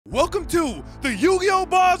Welcome to the Yu-Gi-Oh!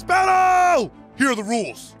 Boss Battle! Here are the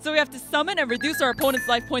rules. So we have to summon and reduce our opponent's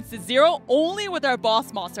life points to 0 only with our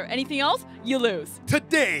boss monster. Anything else, you lose.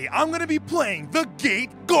 Today, I'm going to be playing the Gate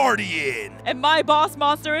Guardian. And my boss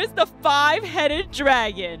monster is the 5-headed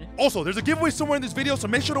dragon. Also, there's a giveaway somewhere in this video, so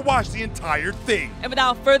make sure to watch the entire thing. And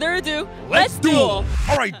without further ado, let's duel.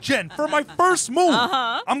 All right, Jen, for my first move,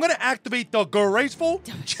 I'm going to activate the Graceful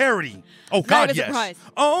Charity. Oh, God, yes. Surprise.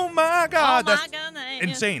 Oh, my God. Oh, That's goodness.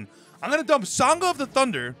 insane. I'm going to dump Sangha of the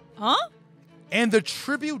Thunder. Huh? And the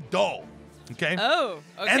Tribute Doll. Okay? Oh,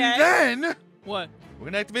 okay. And then... What? We're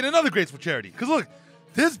going to activate another Graceful Charity. Because look,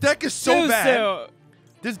 this deck is so bad.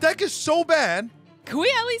 This deck is so bad. Can we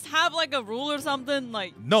at least have like a rule or something?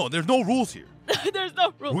 Like No, there's no rules here. there's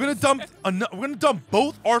no rules. We're gonna dump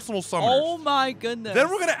both Arsenal Summoners. Oh my goodness. Then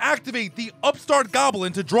we're gonna activate the Upstart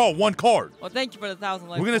Goblin to draw one card. Well, thank you for the 1,000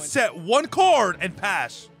 life We're gonna points. set one card and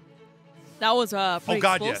pass. That was pretty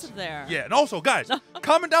God, explosive yes. there. Yeah, and also, guys,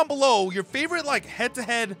 comment down below your favorite like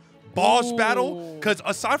head-to-head boss battle. Because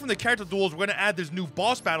aside from the character duels, we're gonna add this new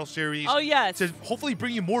boss battle series. Oh yes. To hopefully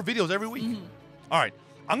bring you more videos every week. All right,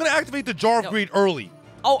 I'm gonna activate the Jar of Greed early.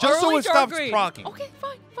 Oh, just early so it stops Greed. proccing. Okay,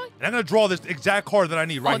 fine. And I'm gonna draw this exact card that I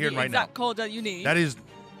need right here and right now. The exact card that you need. That is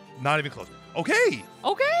not even close. Okay.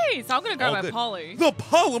 Okay, so I'm gonna grab my poly. The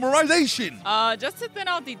polymerization. Just to thin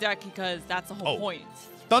out the deck because that's the whole point.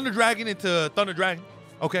 Thunder Dragon into Thunder Dragon.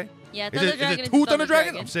 Okay. Yeah, Thunder Dragon. Is it two Thunder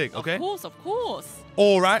Dragons? I'm sick. Okay. Of course.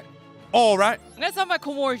 All right. All right. I'm gonna summon my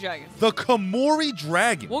Komori Dragon. The Komori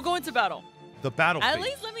Dragon. We'll go into battle. The battle. At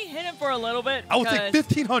least let me hit him for a little bit. I will take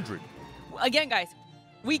 1,500. Again, guys,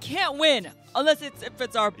 we can't win unless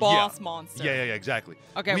it's our boss monster. Yeah, exactly.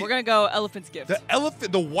 Okay, we're gonna go Elephant's Gift.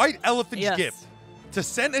 The white elephant's gift to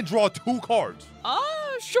send and draw 2 cards.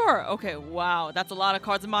 Sure. Okay, wow, that's a lot of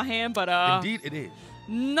cards in my hand, but indeed it is.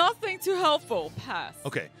 Nothing too helpful. Pass.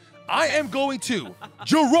 Okay. I am going to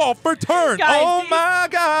draw for turn. Guys, oh my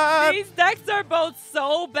God. These decks are both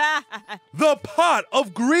so bad. The Pot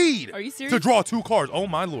of Greed. Are you serious? To draw 2 cards. Oh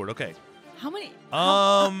my Lord. Okay. How many?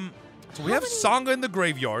 So we have Sangha in the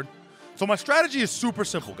graveyard. So my strategy is super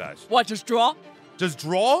simple, guys. What, just draw? Just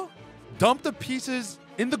draw, dump the pieces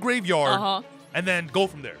in the graveyard, and then go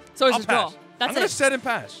from there. So it's just draw. That's I'm going to set and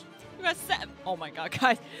pass. You're gonna set. Oh my God,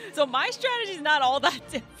 guys. So my strategy is not all that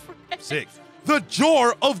different. Sick. The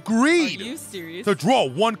Jar of Greed. Are you serious? To draw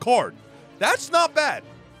 1 card. That's not bad.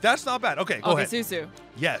 That's not bad. Okay, go ahead. Okay, Susu.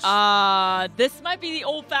 Yes. This might be the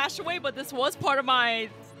old-fashioned way, but this was part of my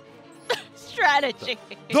strategy.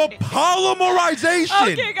 The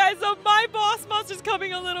polymerization. Okay, guys, so my boss monster's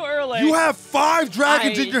coming a little early. You have 5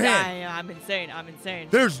 dragons in your hand. I'm insane. I'm insane.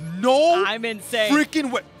 There's no I'm insane. freaking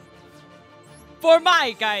way. For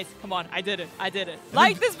my guys, come on, I did it. I did it.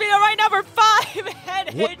 Like this video right now for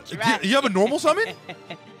 5-headed dragon. You have a normal summon?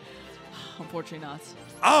 Unfortunately not.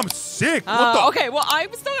 I'm sick. What the? Okay, well,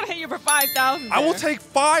 I'm still gonna hit you for 5,000. I will take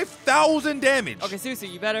 5,000 damage. Okay,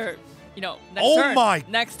 Susu, you better, next turn. Oh my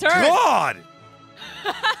next turn. God.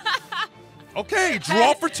 Okay,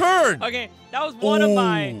 draw for turn. Okay, that was one of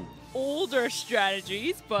my older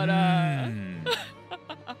strategies, but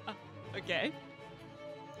okay.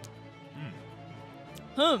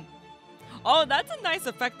 Oh, that's a nice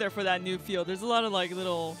effect there for that new field. There's a lot of like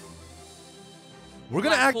little. We're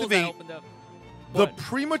gonna activate the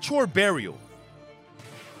Premature Burial,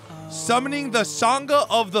 summoning the Sangha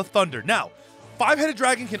of the Thunder. Now, 5-headed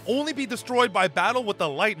dragon can only be destroyed by battle with a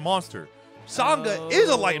light monster. Sangha is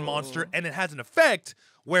a light monster, and it has an effect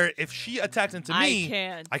where if she attacks into me,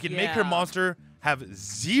 I can make her monster have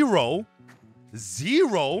zero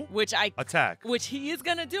attack. Which he is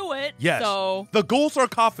gonna do it. Yes. So the Gold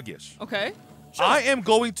Sarcophagus. Okay. Sure. I am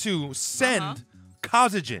going to send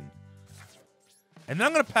Kazajin, and then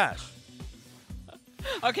I'm gonna pass.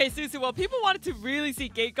 Okay, Susu. Well, people wanted to really see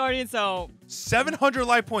Gate Guardian, so 700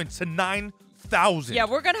 life points to 9,000. Yeah,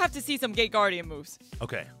 we're gonna have to see some Gate Guardian moves.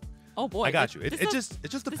 Okay. Oh boy. I got you. It just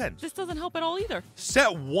depends. This doesn't help at all either.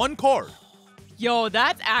 Set 1 card. Yo,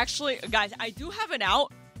 that's actually, guys. I do have an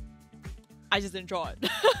out. I just didn't draw it.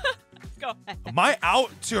 Go ahead. My out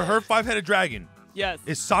to her 5-headed dragon. Yes.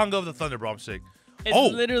 Is Sangha of the Thunder, bro. I'm sick. It's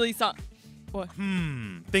literally What?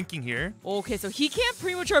 Thinking here. Okay, so he can't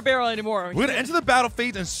premature barrel anymore. We're gonna enter the battle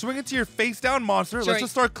phase and swing into your face down monster. Let's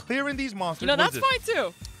just start clearing these monsters. That's fine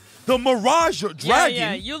too. The Mirage Dragon.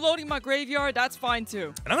 Yeah, you loading my graveyard, that's fine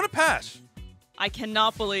too. And I'm gonna pass. I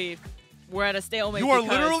cannot believe we're at a stalemate. You are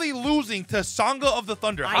literally losing to Sangha of the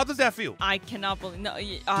Thunder. How does that feel? I cannot believe. No,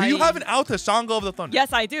 do you have an out to Sangha of the Thunder?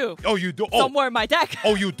 Yes, I do. Oh, you do? Somewhere in my deck.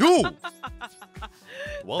 Oh, you do?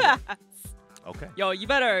 Well, Pass. okay. Yo, you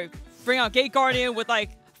better bring out Gate Guardian with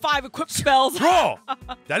like 5 equipped spells. Draw.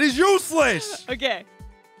 That is useless. Okay.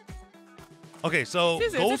 Okay, so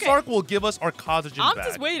Seriously, Gold okay. Sark will give us our Kazajan I'm back.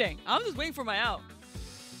 just waiting. I'm just waiting for my out.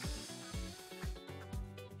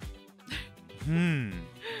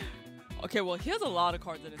 Okay, well, he has a lot of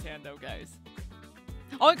cards in his hand, though, guys.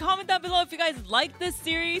 Oh, and comment down below if you guys like this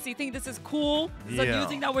series. You think this is cool? This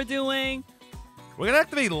amusing that we're doing. We're going to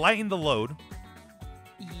activate Lighten the Load.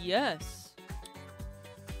 Yes.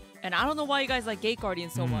 And I don't know why you guys like Gate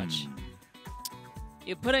Guardian so much.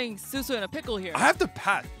 You're putting Susu in a pickle here. I have to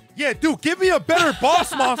pass. Yeah, dude, give me a better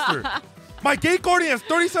boss monster. My Gate Guardian has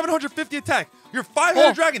 3,750 attack. Your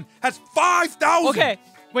 5-headed dragon has 5,000. Okay.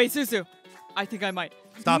 Wait, Susu. I think I might.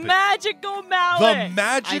 Stop it. Magical Mallet. The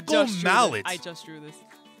Magical Mallet. I just drew this.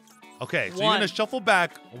 Okay, so you're going to shuffle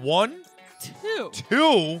back 1, 2,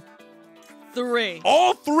 3.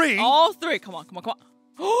 All 3. All 3. Come on, come on, come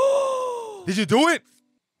on. Did you do it?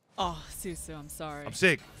 Oh, Susu, I'm sorry. I'm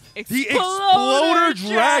sick. Exploder The Exploder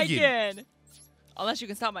Dragon. Unless you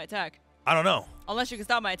can stop my attack. I don't know. Unless you can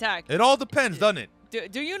stop my attack. It all depends, doesn't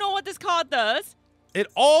it? Do you know what this card does? It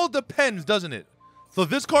all depends, doesn't it? So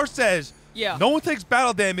this card says, yeah, no one takes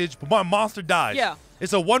battle damage, but my monster dies. Yeah.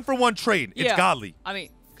 It's a 1-for-1 trade. Yeah. It's godly. I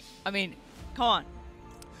mean, come on.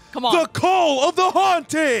 Come on. The Call of the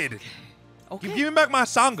Haunted. Okay. Give me back my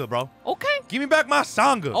Sangha, bro. Okay. Give me back my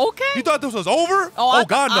Sangha. Okay. You thought this was over? Oh,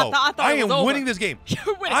 God, no. I thought I it was am over. winning this game.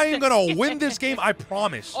 You're winning. I am going to win this game, I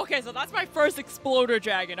promise. Okay, so that's my first Exploder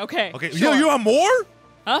Dragon. Okay. Okay. Sure. You have more?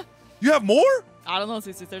 Huh? You have more? I don't know,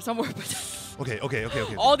 Susu. There's somewhere. But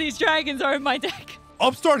Okay. all these dragons are in my deck.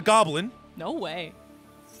 Upstart Goblin No way.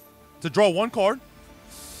 to draw 1 card.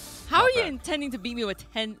 How are you intending to beat me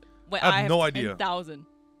with 10? Wait, I have no idea. 10,000.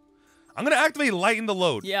 I'm going to activate Lighten the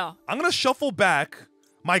Load. Yeah. I'm going to shuffle back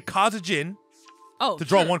my Kazajin to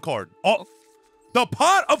draw 1 card. Oh, the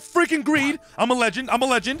Pot of freaking Greed. I'm a legend.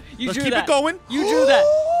 You Let's drew keep that. it going. You drew that.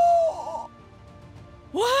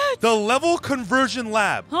 What? The Level Conversion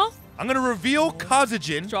Lab. Huh? I'm going to reveal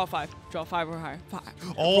Kazajin. Draw 5. Draw 5 or higher. 5.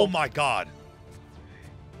 Oh my god.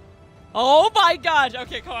 Oh my god.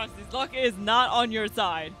 Okay, come on. This luck is not on your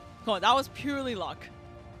side. Come on. That was purely luck.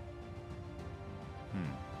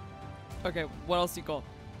 Okay, what else you got?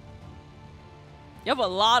 You have a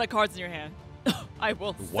lot of cards in your hand. I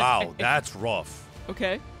will say. Wow, that's rough.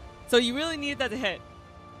 Okay. So you really need that to hit.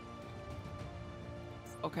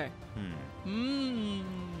 Okay.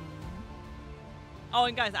 Oh,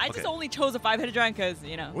 and guys, I just only chose a 5-headed dragon because,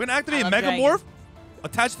 you know. We're going to activate I love Megamorph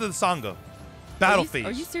attached to the Sangha. Battle phase.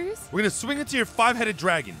 Are you serious? We're going to swing into your 5-headed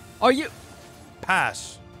dragon. Are you?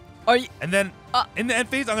 Pass. Are you? And then in the end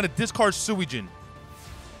phase, I'm going to discard Suijin.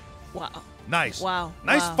 Wow. Nice. Wow.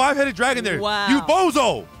 Nice 5-headed dragon there. Wow. You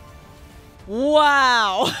bozo.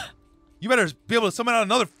 Wow. You better be able to summon out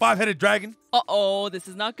another 5-headed dragon. Uh-oh, this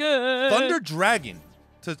is not good. Thunder Dragon.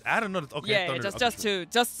 To add another. Okay, yeah, Thunder.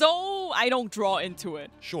 just so I don't draw into it.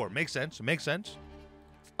 Sure, makes sense. Makes sense.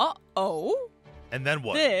 Uh-oh. And then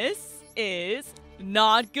what? This is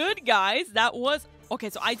not good, guys. That was... Okay,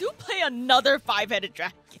 so I do play another 5-headed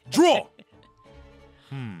dragon. Draw.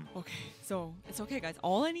 Okay, so it's okay, guys.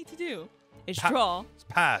 All I need to do is draw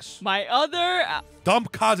Pass. my other...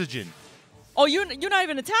 Dump Kazajin. Oh, you're not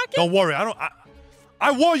even attacking? Don't worry.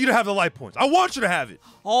 I want you to have the light points. I want you to have it.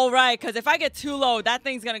 All right, because if I get too low, that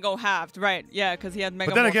thing's going to go halved. Right, yeah, because he had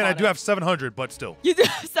Mega But then Morph again, on I do it. have 700, but still. You do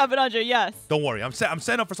have 700, yes. Don't worry. I'm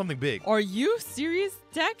setting up for something big. Are you serious,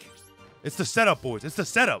 deck? It's the setup, boys. It's the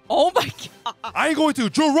setup. Oh my god. I ain't going to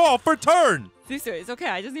draw for turn. Seriously, it's okay.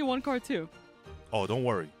 I just need 1 card too. Oh, don't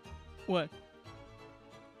worry. What?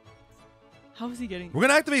 How is he getting? We're going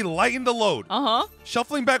to activate Lighten the Load. Uh-huh.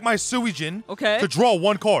 Shuffling back my Suijin Okay. to draw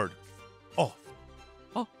 1 card. Oh.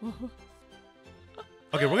 Oh.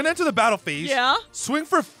 Okay, we're going to enter the battle phase. Yeah. Swing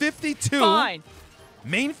for 52. Fine.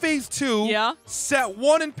 Main phase 2. Yeah. Set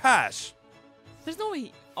 1 and pass. There's no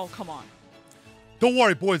way. Oh, come on. Don't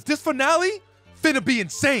worry, boys. This finale finna be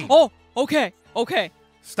insane. Oh, okay. Okay.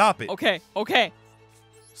 Stop it. Okay. Okay.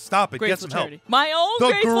 Stop it. Graceful Get some charity. help. My own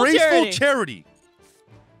The graceful charity.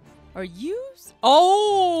 Are you?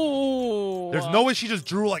 Oh. There's no way she just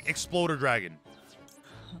drew like Exploder Dragon.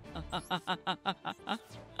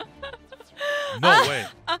 No way.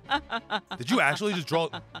 Did you actually just draw?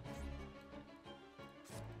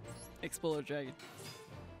 Exploder Dragon.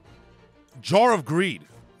 Jar of Greed.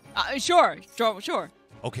 Sure. Sure.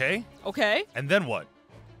 Okay. Okay. And then what?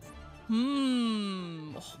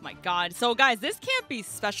 Oh my god. So guys, this can't be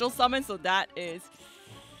special summon, so that is...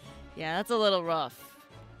 Yeah, that's a little rough.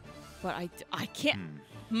 But I can't...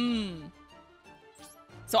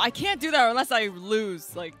 So I can't do that unless I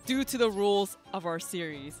lose, like, due to the rules of our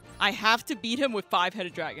series. I have to beat him with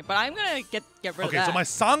 5-headed dragon, but I'm gonna get rid of that. Okay, so my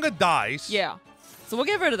Sanga dies. Yeah. So we'll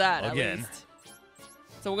get rid of that again. at least.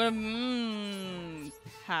 So we're gonna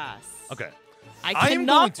pass. Okay. I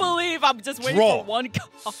cannot believe I'm just waiting for one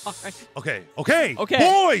card. Okay.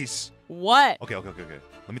 Boys! What? Okay. Let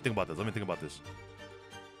me think about this.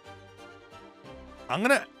 I'm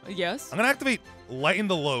gonna activate Lighten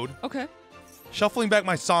the Load. Okay. Shuffling back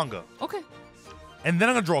my Sanga. Okay. And then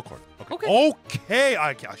I'm gonna draw a card. Okay.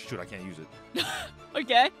 I can't use it.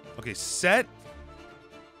 Okay. Okay, set.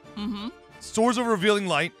 Mm-hmm. Swords of Revealing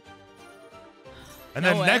Light. And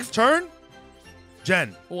then next turn,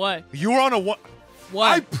 Jen. What? You are on a one. What?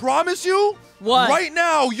 I promise you. What? Right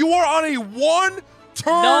now, you are on a 1-turn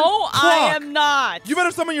No, clock. I am not. You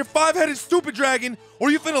better summon your 5-headed stupid dragon, or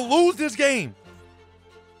you're finna lose this game.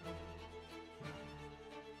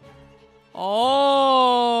 Oh.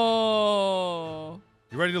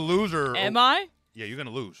 You ready to lose, or? Am I? Yeah, you're gonna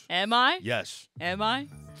lose. Am I? Yes. Am I?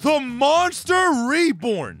 The Monster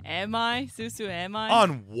Reborn. Am I? Susu, am I?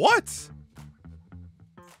 On what?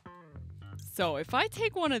 So if I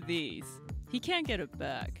take one of these, he can't get it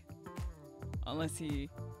back. Unless he...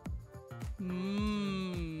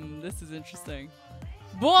 this is interesting.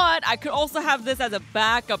 But I could also have this as a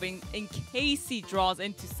backup in case he draws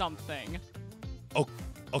into something. Oh,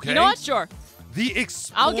 okay. You know what? Sure. The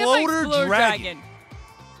Exploder I'll get my Exploder Dragon.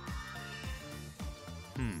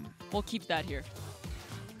 We'll keep that here.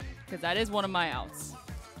 Because that is one of my outs.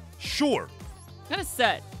 Sure. I'm gonna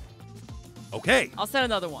set. Okay. I'll set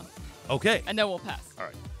another one. Okay. And then we'll pass. All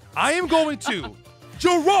right. I am going to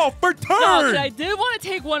draw for turn. No, I did want to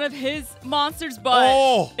take one of his monsters,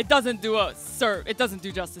 but it doesn't do it doesn't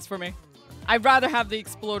do justice for me. I'd rather have the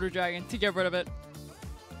Exploder Dragon to get rid of it.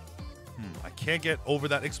 I can't get over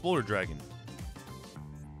that Exploder Dragon.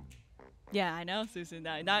 Yeah, I know, Susan.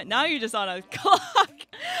 Now you're just on a clock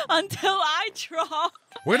until I draw.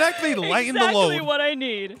 We're gonna activate Lighten the Load. Exactly what I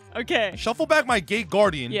need. Okay. Shuffle back my Gate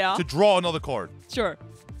Guardian to draw another card. Sure.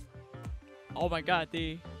 Oh my god,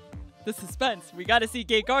 the suspense. We gotta see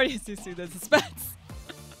Gate Guardian, Susu. The suspense.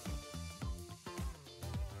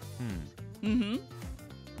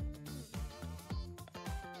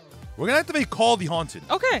 We're gonna activate Call the Haunted.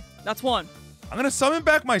 Okay, that's one. I'm gonna summon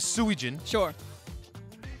back my Suijin. Sure.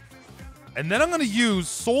 And then I'm gonna use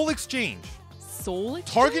Soul Exchange. Soul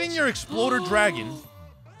Exchange? Targeting your Exploder Dragon.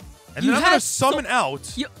 And then I'm gonna summon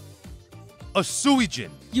out a Suijin.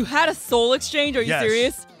 You had a Soul Exchange? Are you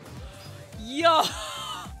serious? Yo.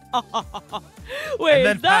 Wait, and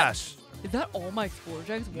then pass. Is that all my Exploder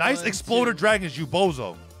Dragons? Nice Exploder Dragons, you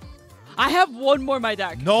bozo. I have one more in my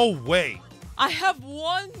deck. No way. I have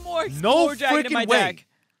one more Exploder Dragon in my deck.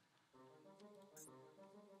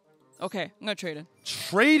 Okay, I'm gonna trade in.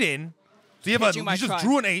 Trade in? So you just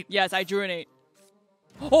drew an 8. Yes, I drew an 8.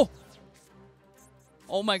 Oh!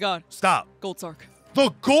 Oh my god. Stop. Gold Sark. The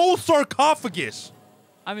Gold Sarcophagus.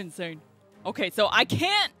 I'm insane. Okay, so I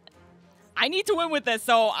can't. I need to win with this,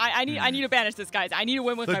 so I need to banish this, guys. I need to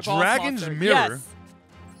win with my boss Dragon's monster. Mirror. Yes.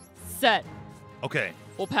 Set. Okay.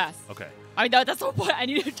 We'll pass. Okay. I mean, that's the point. I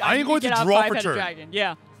need to. I am going to draw for turn. Dragon.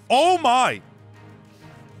 Yeah. Oh my.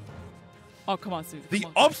 Oh, come on, Susan. The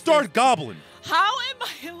Upstart Goblin. How am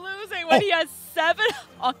I losing when he has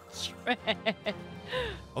 700?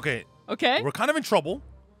 Okay. Okay. We're kind of in trouble.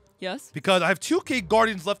 Yes. Because I have 2 Gate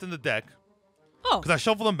Guardians left in the deck. Oh. Because I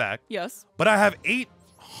shuffled them back. Yes. But I have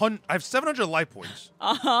 700 life points.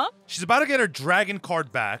 Uh-huh. She's about to get her dragon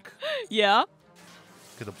card back. Yeah.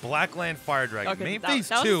 Okay, the Blackland Fire Dragon. Okay, Main that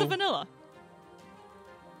phase was 2. the vanilla.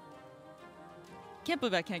 Can't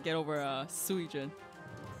believe I can't get over Suijin.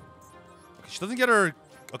 Okay, she doesn't get her.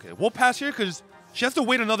 Okay, we'll pass here because she has to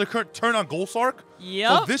wait another turn on Golsark. Yep.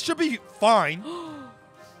 So this should be fine.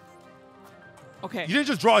 Okay. You didn't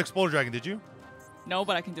just draw Exploder Dragon, did you? No,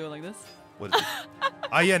 but I can do it like this. What is it?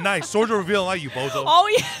 Yeah, nice. Swords of Revealing Light, you bozo. Oh,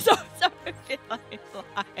 yeah. Swords of Revealing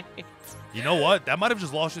Light. You know what? That might have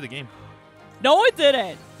just lost you the game. No, it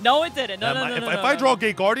didn't. No, it didn't. No, if I draw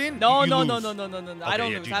Gate Guardian, no, you no, lose. no, no, no, no, no, no. Okay, I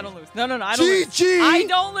don't yeah, lose. GG. I don't lose. No, no, no. I don't lose. GG. I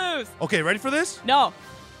don't lose. Okay, ready for this? No.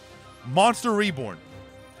 Monster Reborn.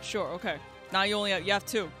 Sure. Okay. Now you have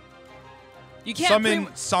 2. You can't summon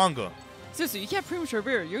Sanga. Susu, you can't premature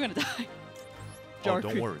beer. You're gonna die. Oh,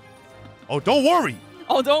 don't worry. Oh, don't worry.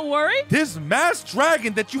 Oh, don't worry. This masked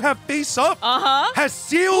dragon that you have face up Uh-huh. has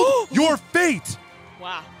sealed your fate.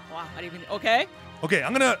 Wow. Wow. I didn't even. Okay. Okay,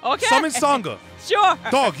 I'm gonna summon Sanga. Sure.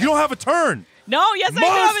 Dog, you don't have a turn. No, yes, I do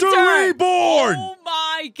have a Monster turn. Reborn. Oh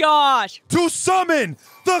my gosh. To summon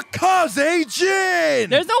the Kaze Jin.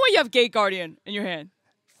 There's no way you have Gate Guardian in your hand.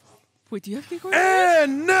 Wait, do you have gate cards?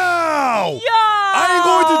 And now, Yo! I am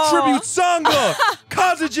going to tribute Sangha,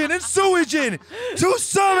 Kazujin, and Suijin to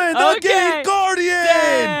summon the Gate Guardian.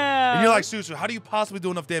 Damn. And you're like, Susu, how do you possibly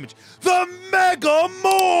do enough damage? The Mega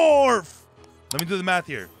Morph. Let me do the math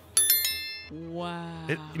here. Wow.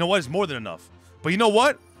 You know what? It's more than enough. But you know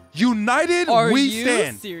what? United, we stand.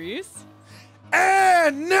 Are you serious?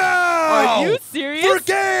 And now, are you serious? For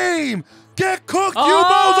game, get cooked, you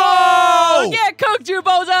bozo! bozo! Get cooked, you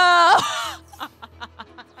bozo!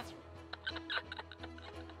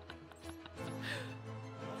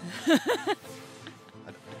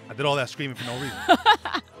 I did all that screaming for no reason.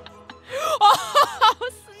 Oh,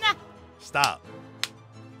 snap. Stop.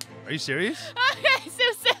 Are you serious? Okay,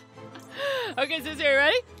 Susu. Okay, Susu, you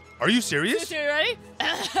ready? Are you serious? Susu, you ready?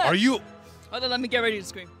 Are you? Hold on, let me get ready to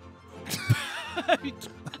scream. let me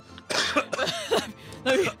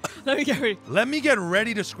get ready. Let me get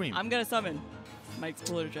ready to scream. I'm gonna summon my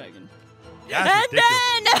Exploder Dragon. That's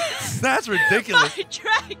ridiculous. That's ridiculous. My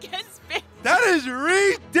dragon spin. That is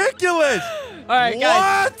ridiculous. All right,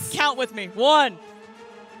 guys. Count with me. 1,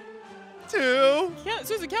 2.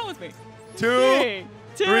 Susan, count with me. 2,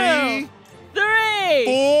 3,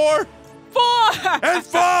 4, 4, and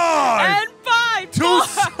 5. And 5. To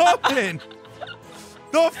summon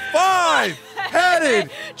the 5-headed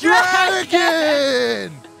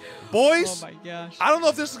dragon. Boys, oh my gosh. I don't know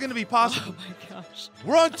if this is going to be possible. Oh my gosh.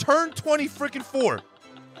 We're on turn 20 freaking 4.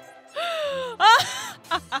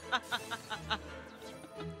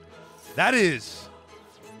 That is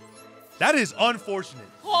unfortunate.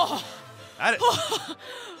 Oh.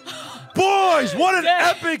 Boys, what an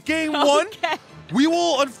epic game 1. Okay. We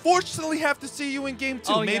will unfortunately have to see you in game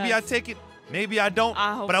 2. Oh, maybe yes. I take it, maybe I don't,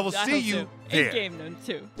 but I will see you there. In game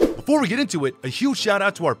 2. Before we get into it, a huge shout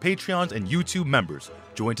out to our Patreons and YouTube members.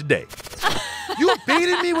 Join today. You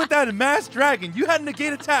baited me with that masked dragon. You had a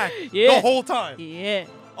negate attack the whole time. Yeah.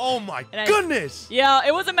 Oh my goodness. Yeah,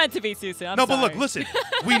 it wasn't meant to be, Susu. I'm sorry. But look, listen.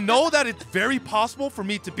 We know that it's very possible for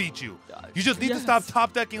me to beat you. You just need to stop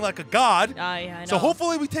top decking like a god. Yeah, I know. So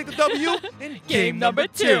hopefully we take the W in game number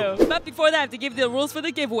 2. But before that, I have to give you the rules for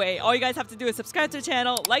the giveaway. All you guys have to do is subscribe to the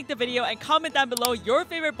channel, like the video, and comment down below your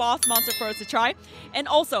favorite boss monster for us to try. And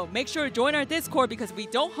also, make sure to join our Discord because we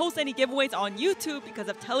don't host any giveaways on YouTube because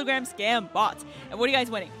of Telegram scam bots. And what are you guys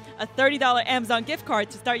winning? A $30 Amazon gift card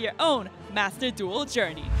to start your own Master Duel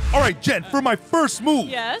journey. All right, Jen, for my first move,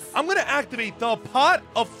 yes, I'm going to activate the Pot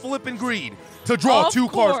of Flippin' Greed to draw 2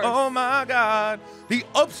 cards. Oh my god. The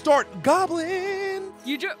Upstart Goblin.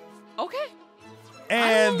 You drew. Okay.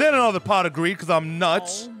 And then another Pot of Greed because I'm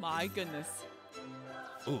nuts. Oh my goodness.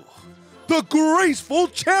 Ooh. The Graceful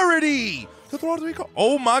Charity to throw 3 cards.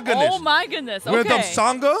 Oh my goodness. Oh my goodness. Okay. We're going to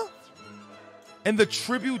dump Sangha and the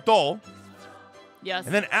Tribute Doll. Yes.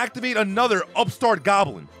 And then activate another Upstart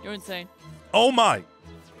Goblin. You're insane. Oh my.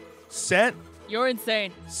 Set. You're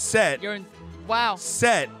insane. Set. Wow.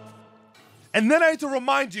 Set. And then I need to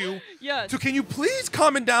remind you to, can you please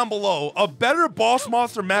comment down below a better boss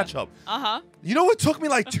monster matchup? Uh-huh. You know it took me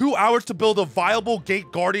like 2 hours to build a viable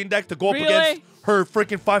Gate Guardian deck to go up against her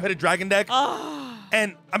freaking 5-headed dragon deck?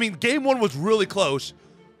 And, I mean, game 1 was really close.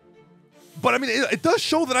 But, I mean, it does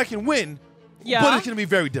show that I can win. Yeah. But it's going to be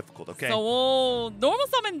very difficult, okay? So we'll normal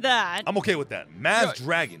summon that. I'm okay with that. Maz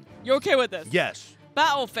Dragon. You're okay with this? Yes.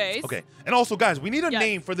 Battle phase. Okay. And also, guys, we need a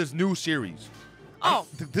name for this new series. Oh.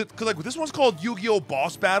 Because like this one's called Yu-Gi-Oh!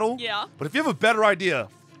 Boss Battle. Yeah. But if you have a better idea,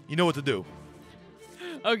 you know what to do.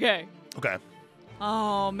 Okay. Okay.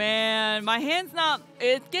 Oh, man. My hand's not...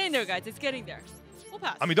 It's getting there, guys. It's getting there. We'll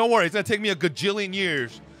pass. I mean, don't worry. It's going to take me a gajillion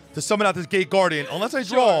years to summon out this Gate Guardian unless I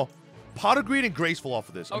draw Pot of Greed and Graceful off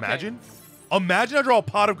of this. Okay. Imagine. Imagine I draw a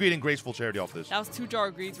Pot of Greed and Graceful Charity off this. That was 2 Jar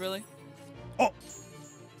of Greeds, really? Oh.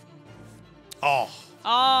 Oh.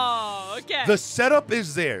 Oh, okay. The setup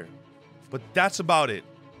is there, but that's about it.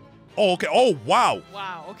 Oh, okay. Oh, wow.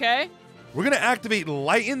 Wow, okay. We're going to activate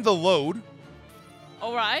Lighten the Load.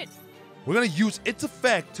 All right. We're going to use its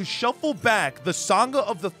effect to shuffle back the Sangha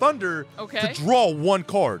of the Thunder to draw 1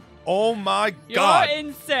 card. Oh, my God. You're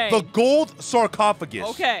insane. The Gold Sarcophagus.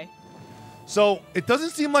 Okay. So it doesn't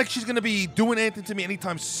seem like she's going to be doing anything to me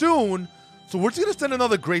anytime soon. So we're just going to send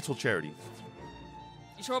another Graceful Charity.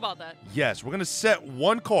 You sure about that? Yes. We're going to set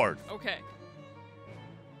 1 card. Okay.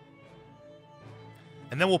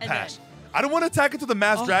 And then we'll pass. I don't want to attack into the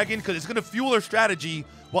Masked Dragon because it's going to fuel her strategy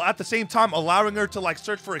while at the same time allowing her to like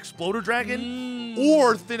search for Exploder Dragon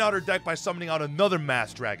or thin out her deck by summoning out another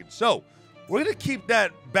Masked Dragon. So we're going to keep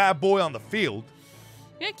that bad boy on the field.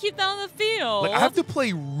 You're going to keep that on the field? Like I have to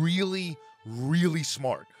play really, really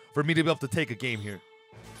smart for me to be able to take a game here.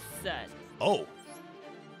 Set. Oh.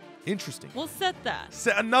 Interesting. We'll set that.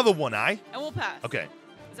 Set another one, And we'll pass. Okay.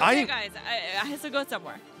 It's okay, guys. I have to go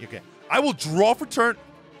somewhere. Okay. I will draw for turn.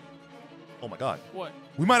 Oh, my God. What?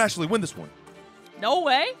 We might actually win this one. No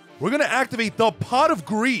way. We're going to activate the Pot of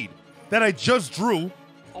Greed that I just drew.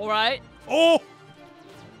 All right. Oh!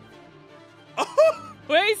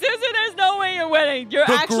 Wait, Susan, there's no way you're winning. You're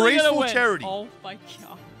The actually going to Graceful win. Charity. Oh, my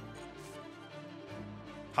God.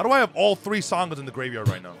 How do I have all 3 Sangas in the graveyard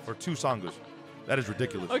right now? Or 2 Sangas? That is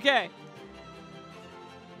ridiculous. Okay.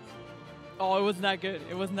 Oh, it wasn't that good.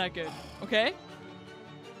 It wasn't that good. Okay.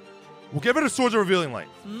 We'll get rid of Swords of Revealing Light.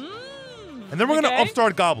 And then we're going to okay.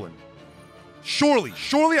 Upstart Goblin. Surely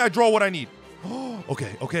I draw what I need.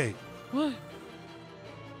 Okay. What?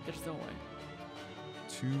 There's no way.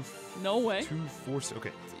 2, No way. 2, 4, 6.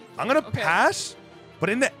 Okay. I'm going to pass, but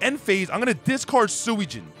in the end phase, I'm going to discard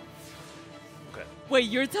Suijin. Okay. Wait,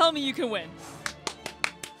 you're telling me you can win?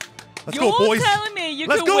 Let's go, boys. You're telling me you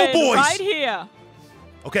Let's can go, win boys. right here.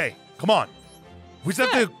 Okay, come on. We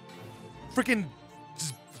just have to freaking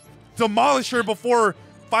demolish her before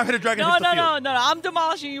 5-headed dragon hits the field. No. I'm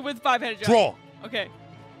demolishing you with 5-headed dragon. Draw. Okay.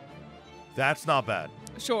 That's not bad.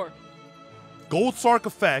 Sure. Gold Sark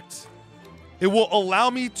effect. It will allow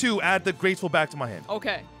me to add the Graceful back to my hand.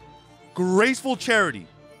 Okay. Graceful Charity.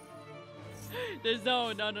 There's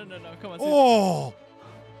no. Come on. Oh.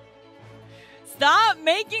 Stop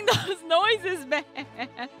making those noises, man.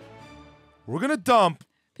 We're going to dump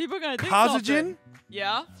People are going to think Kazajin something.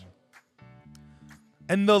 Yeah?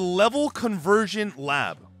 and the Level Conversion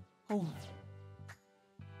Lab. Oh.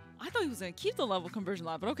 I thought he was going to keep the level conversion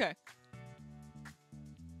lab, but okay.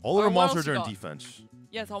 All of our Alright, what monsters else you are in got? defense.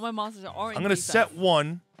 Yes, all my monsters are in I'm going to defense. set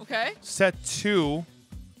 1, Okay. set 2,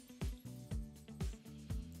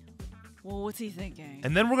 Well, what's he thinking?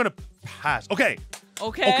 and then we're going to pass. Okay.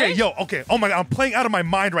 Okay. Okay. Oh my God, I'm playing out of my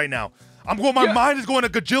mind right now. My mind is going a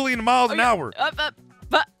gajillion miles an hour.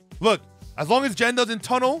 But Look, as long as Jen doesn't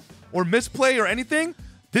tunnel or misplay or anything,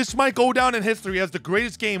 this might go down in history as the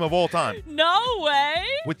greatest game of all time. no way.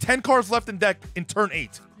 With 10 cards left in deck in turn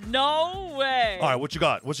 8. No way. All right, what you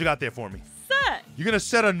got? What you got there for me? Set. You're going to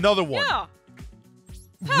set another one. Yeah.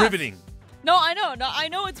 Pass. Riveting. No, I know. No, I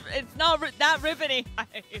know it's not that riveting.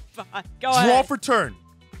 Go Draw ahead. for turn.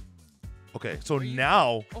 Okay, so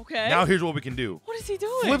now here's what we can do. What is he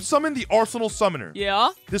doing? Flip summon the Arsenal Summoner.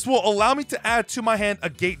 Yeah. This will allow me to add to my hand a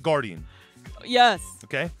Gate Guardian. Yes.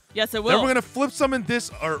 Okay? Yes, it will. Then we're going to flip summon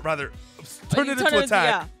this, or rather, turn it into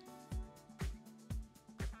attack.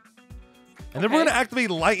 Yeah. And then we're going to activate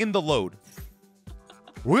Lighten the Load.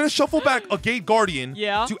 We're going to shuffle back a Gate Guardian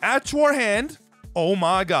to add to our hand. Oh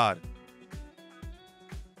my God.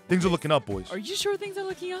 Things are looking up, boys. Are you sure things are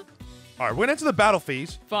looking up? All right, we're going to enter the battle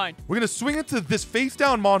phase. Fine. We're going to swing into this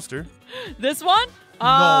face-down monster. This one?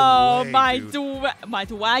 No way, my dude. my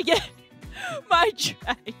dragon. My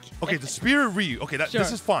dragon. Okay, the Spirit Ryu. Okay,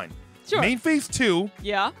 this is fine. Sure. Main phase 2.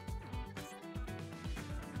 Yeah.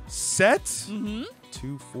 Set. 2,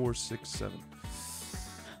 4, 6, 7.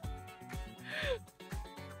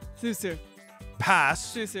 Susu.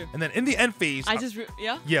 Pass. Susu. And then in the end phase.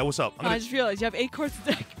 Yeah, what's up? I just realized you have 8 cards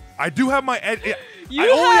in deck. I do have my. I You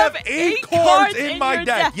only have have 8 8 cards cards in in my your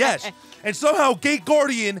deck. deck. Yes. And somehow Gate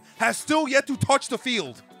Guardian has still yet to touch the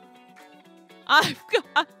field. I've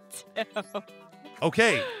got to.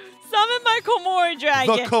 Okay. Summon my Komori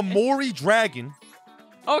dragon. The Komori Dragon.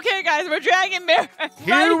 Okay, guys, we're Dragon Mirror.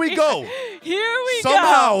 Here we go. Here we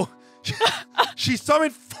Somehow, go. she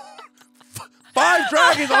summoned 5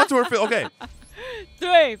 dragons onto her field. Okay.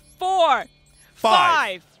 3, 4,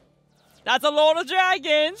 5. That's a load of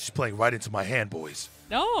dragons. She's playing right into my hand, boys.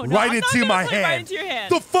 No, right I'm into not my play hand. Right into your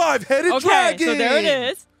hand. The 5-headed dragon. Okay, so there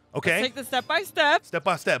it is. Okay. Let's take the step by step. Step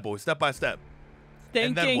by step, boys. Step by step.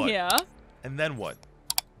 Thinking here. And then what?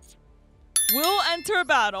 We'll enter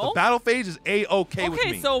battle. The battle phase is A-okay with me.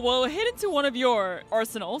 Okay, so we'll hit into one of your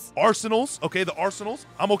arsenals. Arsenals. Okay, the arsenals.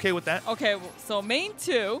 I'm okay with that. Okay, so main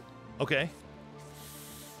 2. Okay.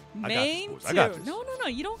 Main 2. I got this. No,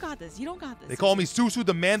 you don't got this. You don't got this. They call me Susu,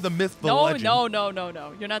 the man, the myth, the legend. No.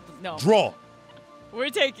 You're not. No. Draw. We're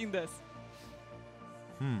taking this.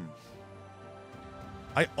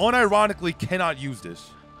 I unironically cannot use this.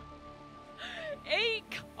 8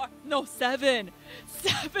 cards. No, 7.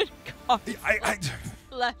 7 cards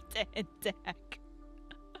left in deck.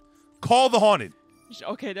 Call the Haunted.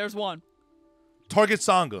 Okay, there's one. Target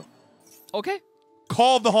Sangha. Okay.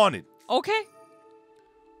 Call the Haunted. Okay.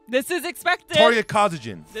 This is expected. Target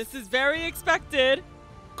Kazajin. This is very expected.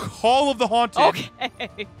 Call of the Haunted. Okay.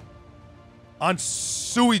 On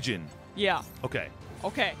Suijin. Yeah. Okay.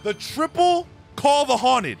 Okay. The triple Call the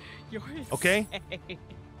Haunted. You're okay. insane.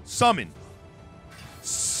 Summon.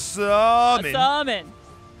 Summon. Summon.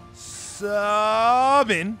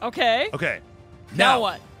 Summon. Okay. Okay. Now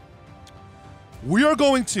what? We are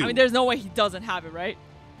going to. I mean, there's no way he doesn't have it, right?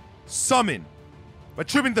 Summon. By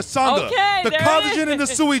tripping the Sangha, Okay, the there it Kazujin, and the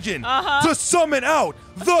is. Suijin to summon out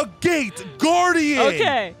the Gate Guardian.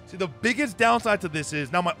 Okay. See, the biggest downside to this is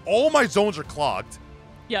now all my zones are clogged.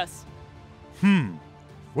 Yes. We're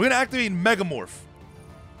gonna activate Megamorph,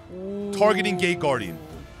 targeting Gate Guardian.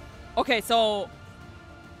 Okay, so.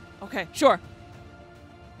 Okay, sure.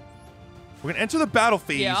 We're gonna enter the battle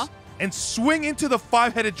phase and swing into the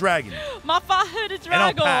 5-headed dragon. My 5-headed And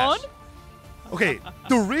I'll dragon. pass. Okay,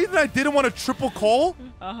 the reason I didn't want to triple call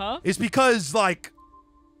is because, like,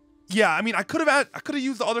 yeah, I mean, I could have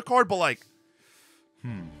used the other card, but like,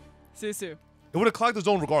 Susu. it would have clogged the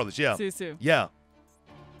zone regardless. Yeah. Susu. Yeah.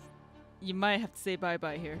 You might have to say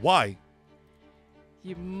bye-bye here. Why?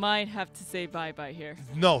 You might have to say bye-bye here.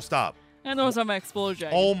 No, stop. And those are my Explode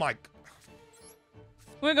Dragon. Oh my.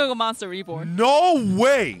 We're gonna go Monster Reborn. No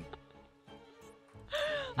way.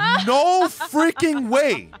 No freaking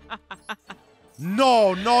way.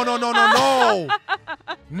 No. No,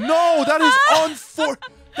 that is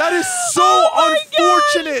that is so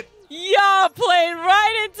unfortunate. Yeah, playing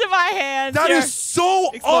right into my hands. That here. is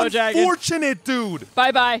so Explode unfortunate, dude.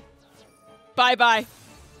 Bye-bye. Bye-bye.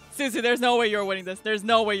 Susu, there's no way you're winning this. There's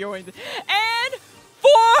no way you're winning this. And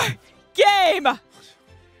for game.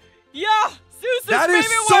 Yeah, Susu's That favorite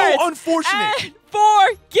is so words. unfortunate. And for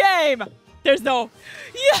game. There's no.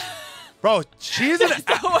 Yeah. Bro, she's an. There's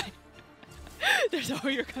no way. There's no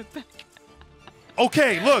way you're coming back.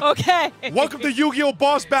 Okay, look. Okay. Welcome to Yu-Gi-Oh!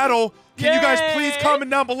 Boss Battle. Can you guys please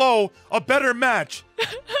comment down below a better match?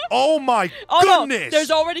 Oh my goodness. No,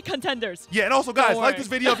 there's already contenders. Yeah, and also, guys, like this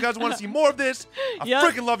video if you guys want to see more of this. I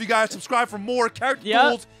freaking love you guys. Subscribe for more character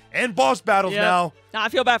duels and boss battles now. Nah, I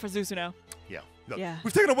feel bad for Susu now. Yeah. Look, Yeah.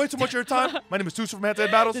 we've taken away too much of your time. My name is Susu from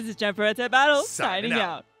HeadtoHead Battles. This is Jen for HeadtoHead Battles, signing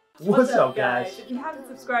out. What's up, guys? If you haven't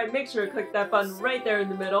subscribed, make sure to click that button right there in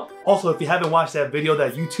the middle. Also, if you haven't watched that video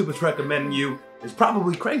that YouTube is recommending you, it's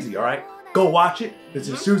probably crazy, all right? Go watch it. This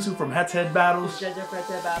is Susu from HeadtoHead Battles. Jen for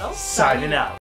HeadtoHead Battles, signing out.